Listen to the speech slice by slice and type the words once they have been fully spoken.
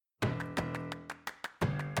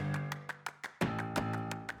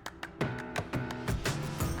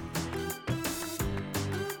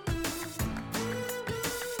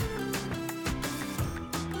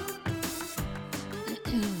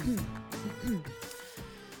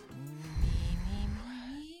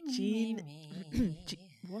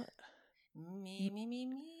What?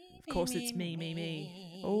 Me. Of course it's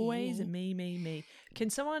me. Always me. Can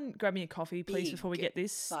someone grab me a coffee, please, before we get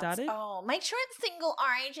this started? Oh, make sure it's single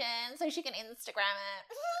origin so she can Instagram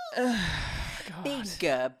it. God.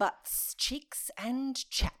 Bigger butts, cheeks and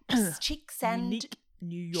chaps. Cheeks and Unique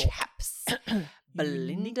New York. chaps.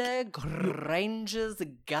 Belinda Granger's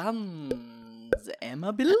guns.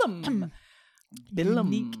 Emma Billum.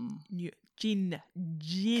 Unique Gin.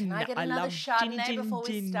 Can I get another Chardonnay before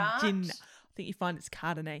we start? Gin. I think you find it's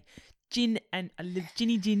Chardonnay. Gin, and I live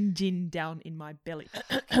gin down in my belly.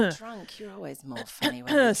 Get drunk. You're always more funny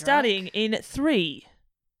when you're Starting drunk. in 3,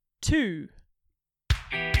 2.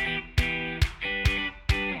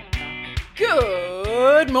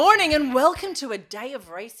 Good morning and welcome to a day of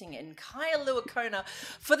racing in Kona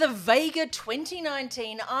for the Vega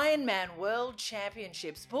 2019 Ironman World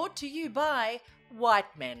Championships, brought to you by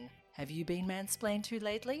White Men. Have you been mansplained to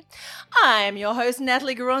lately? I am your host,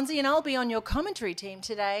 Natalie Garonzi, and I'll be on your commentary team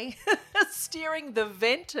today, steering the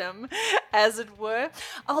Ventum, as it were.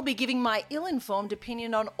 I'll be giving my ill-informed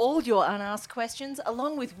opinion on all your unasked questions,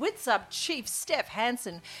 along with Witsup Chief Stef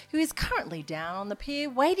Hansen, who is currently down on the pier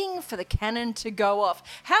waiting for the cannon to go off.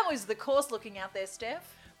 How is the course looking out there,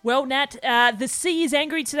 Steph? Well, Nat, the sea is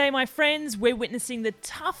angry today, my friends. We're witnessing the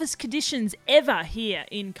toughest conditions ever here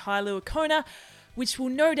in Kona, which will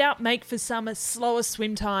no doubt make for some slower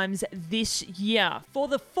swim times this year. For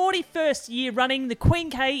the 41st year running, the Queen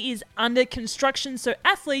K is under construction, so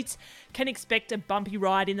athletes can expect a bumpy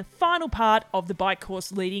ride in the final part of the bike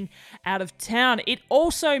course leading out of town. It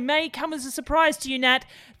also may come as a surprise to you, Nat,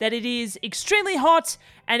 that it is extremely hot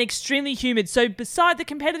and extremely humid. So beside the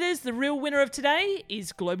competitors, the real winner of today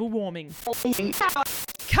is global warming.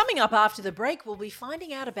 Coming up after the break, we'll be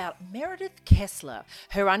finding out about Meredith Kessler,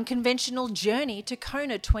 her unconventional journey to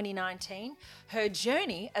Kona 2019, her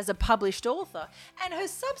journey as a published author, and her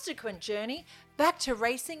subsequent journey back to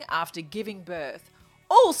racing after giving birth.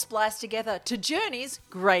 All spliced together to Journey's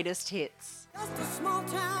greatest hits. Just a small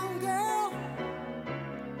town girl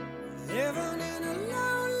living in a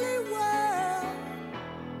lonely world.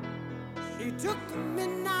 She took the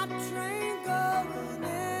midnight train going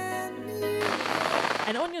anywhere.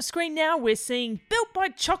 And on your screen now, we're seeing built by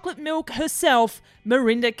chocolate milk herself,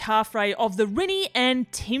 Mirinda Carfrae of the Rinny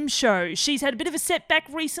and Tim Show. She's had a bit of a setback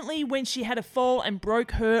recently when she had a fall and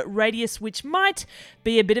broke her radius, which might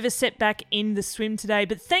be a bit of a setback in the swim today.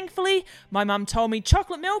 But thankfully, my mum told me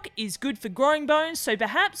chocolate milk is good for growing bones, so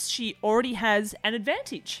perhaps she already has an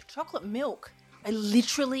advantage. Chocolate milk. I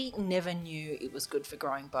literally never knew it was good for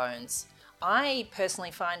growing bones. I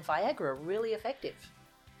personally find Viagra really effective.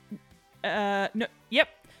 No, yep.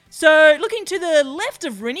 So, looking to the left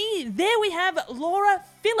of Rinny, there we have Laura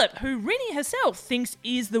Phillip, who Rinny herself thinks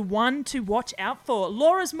is the one to watch out for.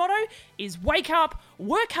 Laura's motto is wake up,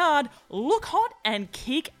 work hard, look hot, and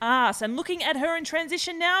kick ass. And looking at her in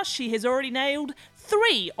transition now, she has already nailed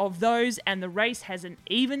 3 of those, and the race hasn't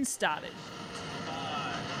even started.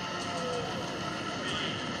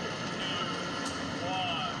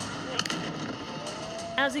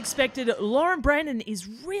 As expected, Lauren Brandon is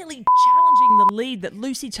really challenging the lead that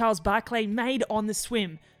Lucy Charles Barclay made on the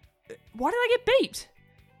swim. Why did I get beeped?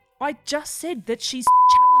 I just said that she's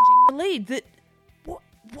challenging the lead.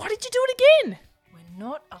 Why did you do it again? We're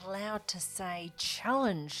not allowed to say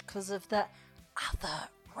challenge because of the other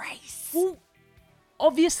race. Well,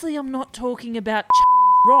 obviously I'm not talking about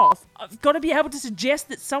challenge Roth. I've got to be able to suggest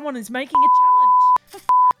that someone is making a challenge. For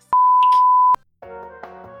f***ing sake.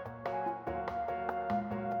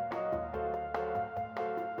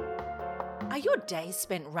 Are your days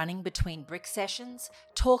spent running between brick sessions,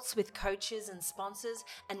 talks with coaches and sponsors,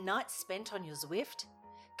 and nights spent on your Zwift?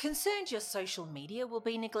 Concerned your social media will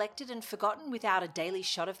be neglected and forgotten without a daily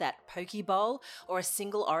shot of that poke bowl or a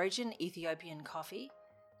single origin Ethiopian coffee?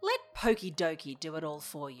 Let Poke Dokie do it all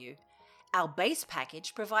for you. Our base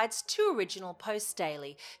package provides 2 original posts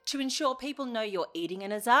daily to ensure people know you're eating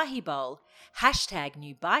an Asahi bowl,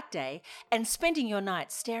 #New Bike Day, and spending your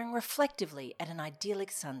night staring reflectively at an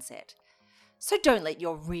idyllic sunset. So don't let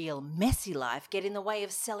your real, messy life get in the way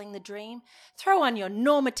of selling the dream. Throw on your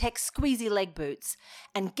Normatec squeezy leg boots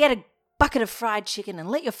and get a bucket of fried chicken and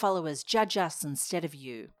let your followers judge us instead of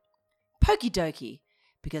you. Pokey dokie,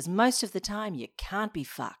 because most of the time you can't be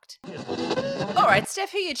fucked. All right,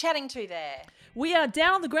 Steph, who are you chatting to there? we are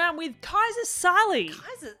down on the ground with Kaiser Sally.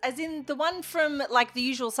 Kaiser, as in the one from like The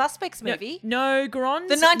Usual Suspects movie? No, Grons.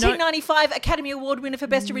 The 1995 Academy Award winner for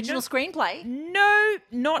Best Original Screenplay? No,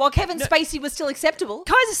 not... While Kevin Spacey was still acceptable?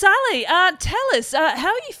 Kaiser Sally, tell us, how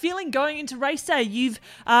are you feeling going into race day? You've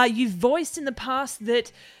voiced in the past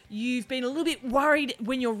that you've been a little bit worried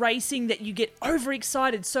when you're racing that you get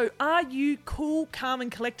overexcited. So are you cool, calm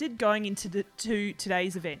and collected going into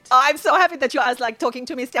today's event? I'm so happy that you are talking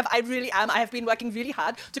to me, Steph. I really am. I have been working really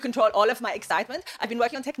hard to control all of my excitement. I've been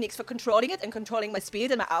working on techniques for controlling it and controlling my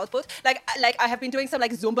speed and my output. Like I have been doing some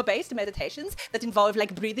Zumba-based meditations that involve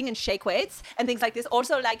breathing and shake weights and things like this.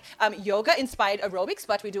 Also yoga-inspired aerobics,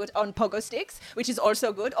 but we do it on pogo sticks, which is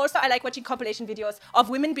also good. Also, I like watching compilation videos of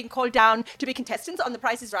women being called down to be contestants on The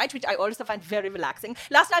Price is Right, which I also find very relaxing.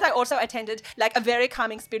 Last night I also attended a very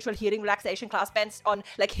calming spiritual healing relaxation class based on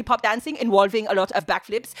hip-hop dancing involving a lot of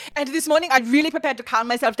backflips. And this morning I really prepared to calm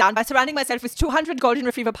myself down by surrounding myself with 200 golden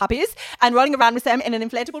retriever puppies and rolling around with them in an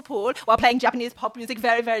inflatable pool while playing Japanese pop music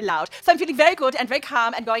very, very loud. So I'm feeling very good and very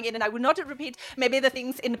calm and going in, and I will not repeat maybe the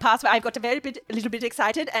things in the past where I've got a little bit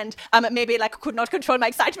excited and maybe could not control my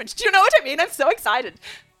excitement. Do you know what I mean? I'm so excited.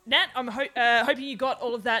 Nat, I'm hoping you got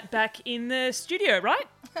all of that back in the studio, right?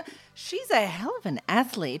 She's a hell of an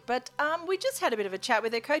athlete, but we just had a bit of a chat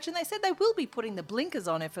with her coach and they said they will be putting the blinkers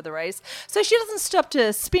on her for the race so she doesn't stop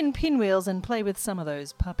to spin pinwheels and play with some of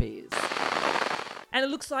those puppies. And it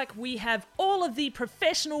looks like we have all of the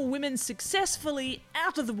professional women successfully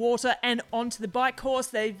out of the water and onto the bike course.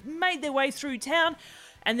 They've made their way through town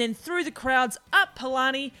and then through the crowds up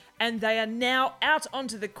Palani, and they are now out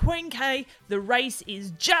onto the Queen K. The race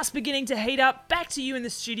is just beginning to heat up. Back to you in the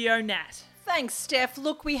studio, Nat. Thanks, Steph.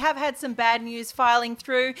 Look, we have had some bad news filing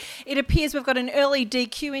through. It appears we've got an early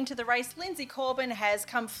DQ into the race. Lindsay Corbin has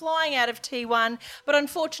come flying out of T1, but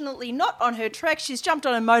unfortunately not on her trek. She's jumped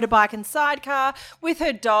on a motorbike and sidecar with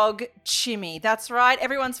her dog, Chimmy. That's right,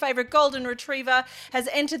 everyone's favourite golden retriever has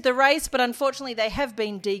entered the race, but unfortunately they have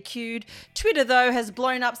been DQ'd. Twitter, though, has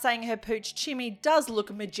blown up saying her pooch Chimmy does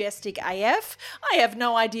look majestic AF. I have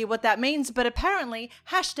no idea what that means, but apparently,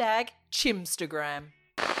 #Chimstagram.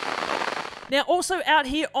 Now, also out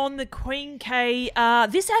here on the Queen K,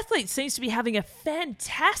 this athlete seems to be having a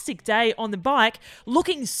fantastic day on the bike,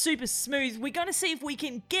 looking super smooth. We're going to see if we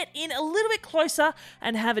can get in a little bit closer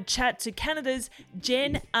and have a chat to Canada's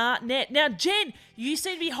Jen Arnett. Now, Jen, you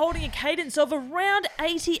seem to be holding a cadence of around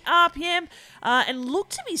 80 RPM and look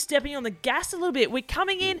to be stepping on the gas a little bit. We're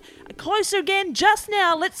coming in closer again just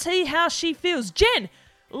now. Let's see how she feels. Jen,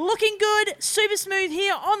 looking good, super smooth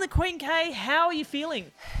here on the Queen K. How are you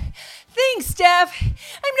feeling? Thanks, Steph.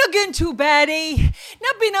 I'm not getting too bad, eh?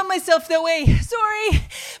 Not being on myself that way. Sorry.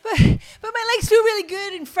 But my legs feel really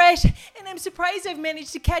good and fresh, and I'm surprised I've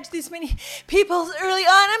managed to catch this many people early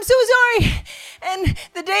on. I'm so sorry. And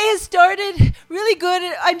the day has started really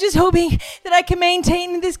good. I'm just hoping that I can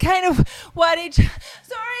maintain this kind of wattage.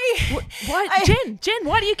 Sorry. Jen,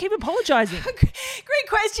 why do you keep apologizing? Great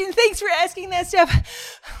question. Thanks for asking that,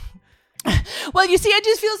 Steph. Well, you see, I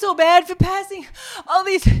just feel so bad for passing all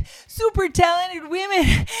these super talented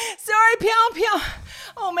women. Sorry, Piano.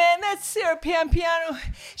 Oh, man, that's Sarah Piano.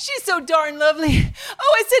 She's so darn lovely.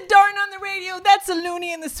 Oh, I said darn on the radio. That's a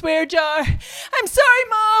loony in the swear jar. I'm sorry,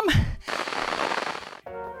 Mom.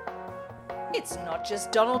 It's not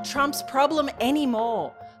just Donald Trump's problem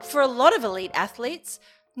anymore. For a lot of elite athletes,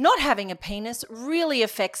 not having a penis really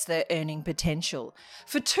affects their earning potential.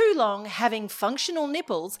 For too long, having functional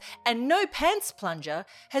nipples and no pants plunger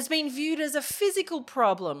has been viewed as a physical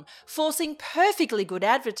problem, forcing perfectly good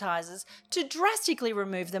advertisers to drastically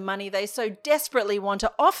remove the money they so desperately want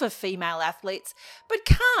to offer female athletes, but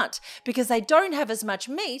can't because they don't have as much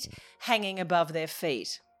meat hanging above their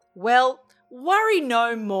feet. Well, worry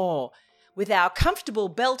no more. With our comfortable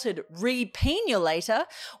belted repenulator,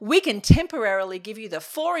 we can temporarily give you the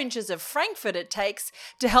 4 inches of Frankfurt it takes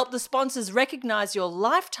to help the sponsors recognize your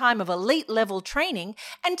lifetime of elite level training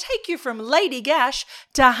and take you from Lady Gash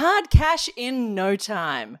to hard cash in no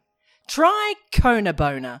time. Try Kona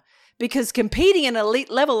Boner, because competing in elite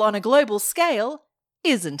level on a global scale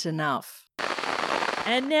isn't enough.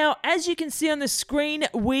 And now, as you can see on the screen,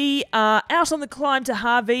 we are out on the climb to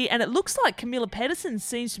Harvey, and it looks like Camilla Pedersen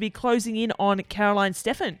seems to be closing in on Caroline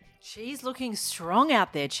Steffen. She's looking strong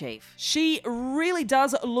out there, Chief. She really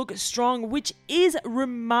does look strong, which is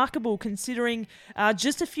remarkable considering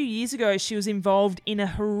just a few years ago she was involved in a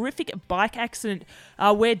horrific bike accident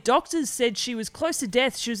where doctors said she was close to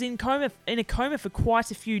death. She was in a coma for quite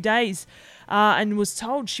a few days and was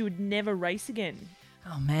told she would never race again.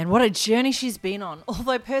 Oh man, what a journey she's been on.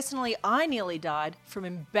 Although personally, I nearly died from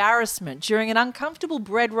embarrassment during an uncomfortable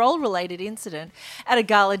bread roll related incident at a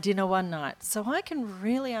gala dinner one night. So I can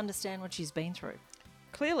really understand what she's been through.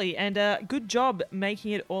 Clearly, and good job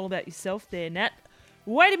making it all about yourself there, Nat.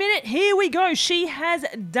 Wait a minute, here we go. She has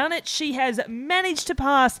done it. She has managed to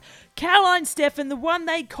pass Caroline Steffen, the one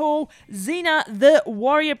they call Xena the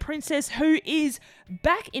Warrior Princess, who is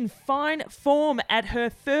back in fine form at her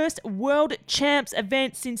first World Champs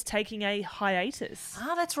event since taking a hiatus.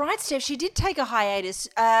 Ah, that's right, Steph. She did take a hiatus.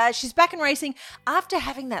 She's back in racing after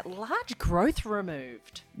having that large growth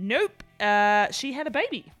removed. Nope, she had a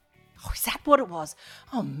baby. Oh, is that what it was?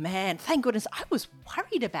 Oh man, thank goodness. I was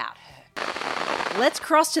worried about her. Let's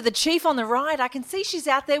cross to the chief on the right. I can see she's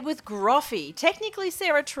out there with Groffy. Technically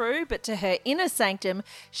Sarah True, but to her inner sanctum,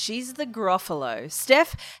 she's the Groffalo.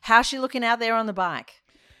 Steph, how's she looking out there on the bike?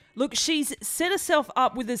 Look, she's set herself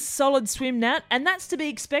up with a solid swim, Nat, and that's to be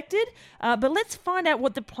expected. But let's find out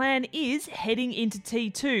what the plan is heading into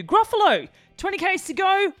T2. Gruffalo, 20 k's to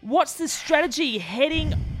go. What's the strategy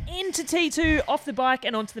heading into T2, off the bike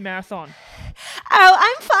and onto the marathon? Oh,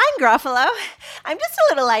 I'm fine, Gruffalo. I'm just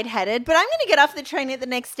a little lightheaded, but I'm going to get off the train at the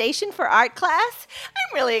next station for art class.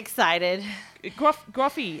 I'm really excited.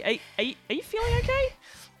 Gruffy, are you feeling okay?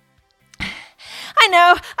 I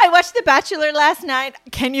know. I watched The Bachelor last night.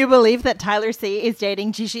 Can you believe that Tyler C is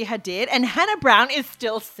dating Gigi Hadid and Hannah Brown is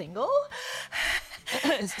still single?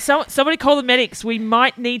 Somebody call the medics. We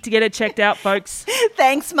might need to get her checked out, folks.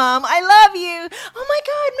 Thanks, Mom. I love you. Oh my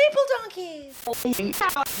God, maple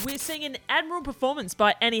donkeys. We're seeing an admirable performance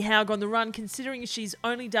by Annie Haug on the run, considering she's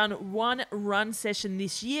only done one run session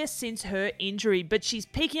this year since her injury. But she's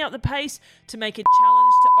peaking up the pace to make a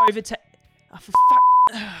challenge to overtake...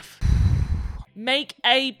 make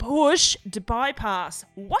a push to bypass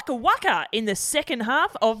Waka Waka in the second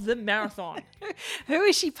half of the marathon. Who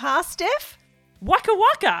is she past, Steph? Waka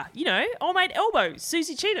Waka, old mate elbow,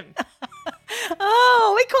 Susie Cheatham.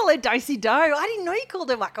 Oh, we call her Dosey Do. I didn't know you called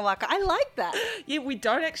her Waka Waka. I like that. Yeah, we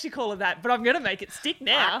don't actually call her that, but I'm going to make it stick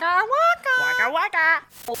now. Waka Waka. Waka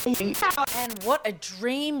Waka. And what a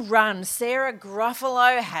dream run Sarah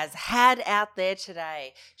Gruffalo has had out there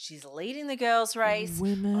today. She's leading the girls' race,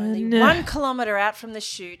 only 1 kilometre out from the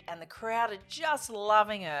chute, and the crowd are just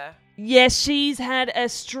loving her. Yes, she's had a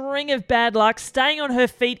string of bad luck staying on her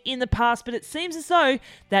feet in the past, but it seems as though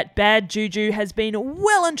that bad juju has been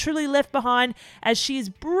well and truly left behind as she is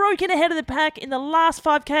broken ahead of the pack in the last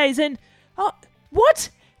 5Ks. And, what?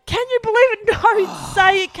 Can you believe it? Don't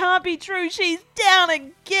say it can't be true. She's down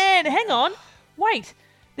again. Hang on. Wait.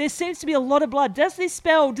 There seems to be a lot of blood. Does this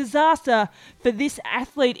spell disaster for this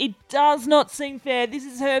athlete? It does not seem fair. This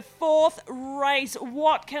is her 4th race.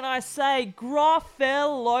 What can I say? Groff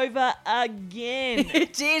fell over again.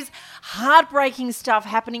 It is heartbreaking stuff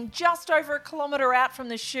happening just over 1 kilometre out from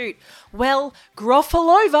the chute. Well, Groff fell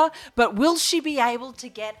over, but will she be able to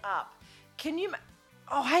get up? Can you...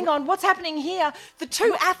 Oh, hang on. What's happening here? The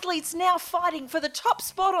 2 athletes now fighting for the top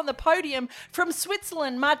spot on the podium from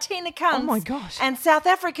Switzerland, Martina Kunz. Oh, my gosh. And South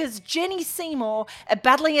Africa's Jenny Seymour are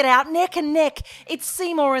battling it out neck and neck. It's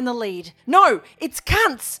Seymour in the lead. No, it's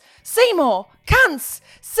Kunz. Seymour, Kunz,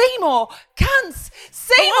 Seymour, Kunz,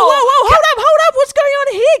 Seymour. Whoa, hold up. What's going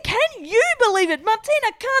on here? Can you believe it?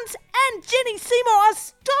 Martina Kunz and Jenny Seymour are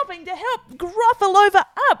stopping to help Gruffalo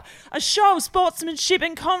up. A show of sportsmanship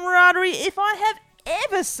and camaraderie if I have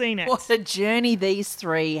ever seen it. What a journey these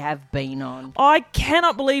 3 have been on. I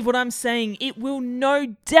cannot believe what I'm saying. It will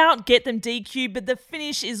no doubt get them DQ'd, but the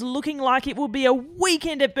finish is looking like it will be a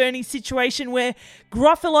weekend at Bernie situation where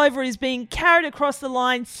Gruffalo is being carried across the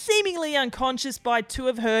line, seemingly unconscious by 2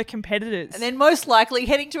 of her competitors. And then most likely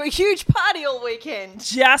heading to a huge party all weekend.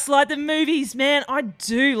 Just like the movies, man. I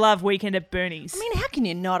do love Weekend at Bernie's. I mean, how can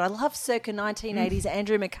you not? I love circa 1980s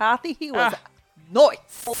Andrew McCarthy. He was... Nice.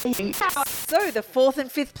 So the 4th and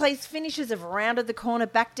 5th place finishers have rounded the corner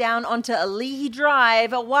back down onto Alihi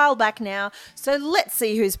Drive a while back now. So let's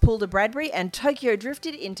see who's pulled a Bradbury and Tokyo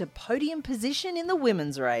drifted into podium position in the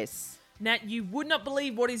women's race. Nat, you would not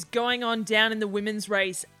believe what is going on down in the women's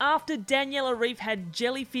race. After Daniela Reef had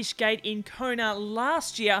Jellyfish Gate in Kona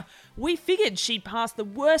last year, we figured she'd pass the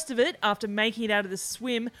worst of it after making it out of the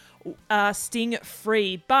swim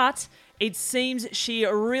sting-free. But it seems she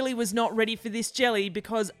really was not ready for this jelly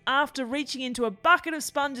because after reaching into a bucket of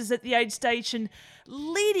sponges at the aid station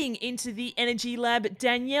leading into the energy lab,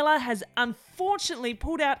 Daniela has unfortunately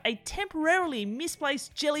pulled out a temporarily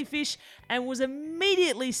misplaced jellyfish and was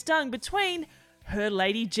immediately stung between her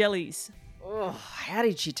lady jellies. Oh, how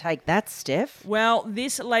did she take that, Steph? Well,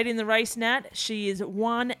 this late in the race, Nat, she is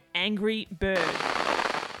one angry bird.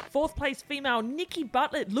 Fourth place female Nikki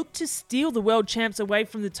Butlett looked to steal the world champs away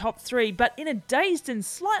from the top three, but in a dazed and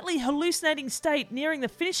slightly hallucinating state nearing the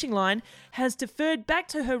finishing line, has deferred back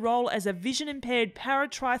to her role as a vision-impaired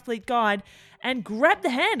para-triathlete guide and grabbed the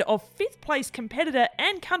hand of fifth place competitor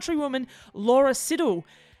and countrywoman Laura Siddle.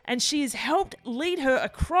 And she has helped lead her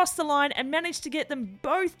across the line and managed to get them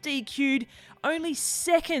both DQ'd only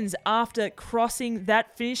seconds after crossing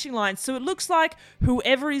that finishing line. So it looks like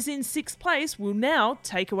whoever is in sixth place will now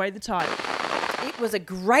take away the title. It was a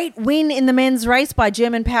great win in the men's race by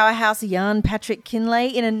German powerhouse Jan Patrick Kinley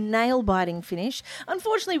in a nail-biting finish.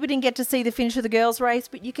 Unfortunately, we didn't get to see the finish of the girls' race,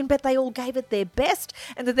 but you can bet they all gave it their best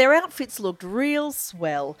and that their outfits looked real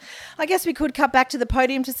swell. I guess we could cut back to the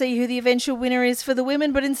podium to see who the eventual winner is for the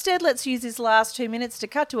women, but instead let's use this last 2 minutes to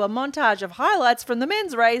cut to a montage of highlights from the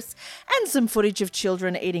men's race and some footage of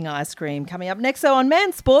children eating ice cream. Coming up next, though, on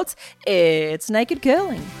Man Sports, it's naked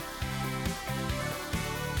curling.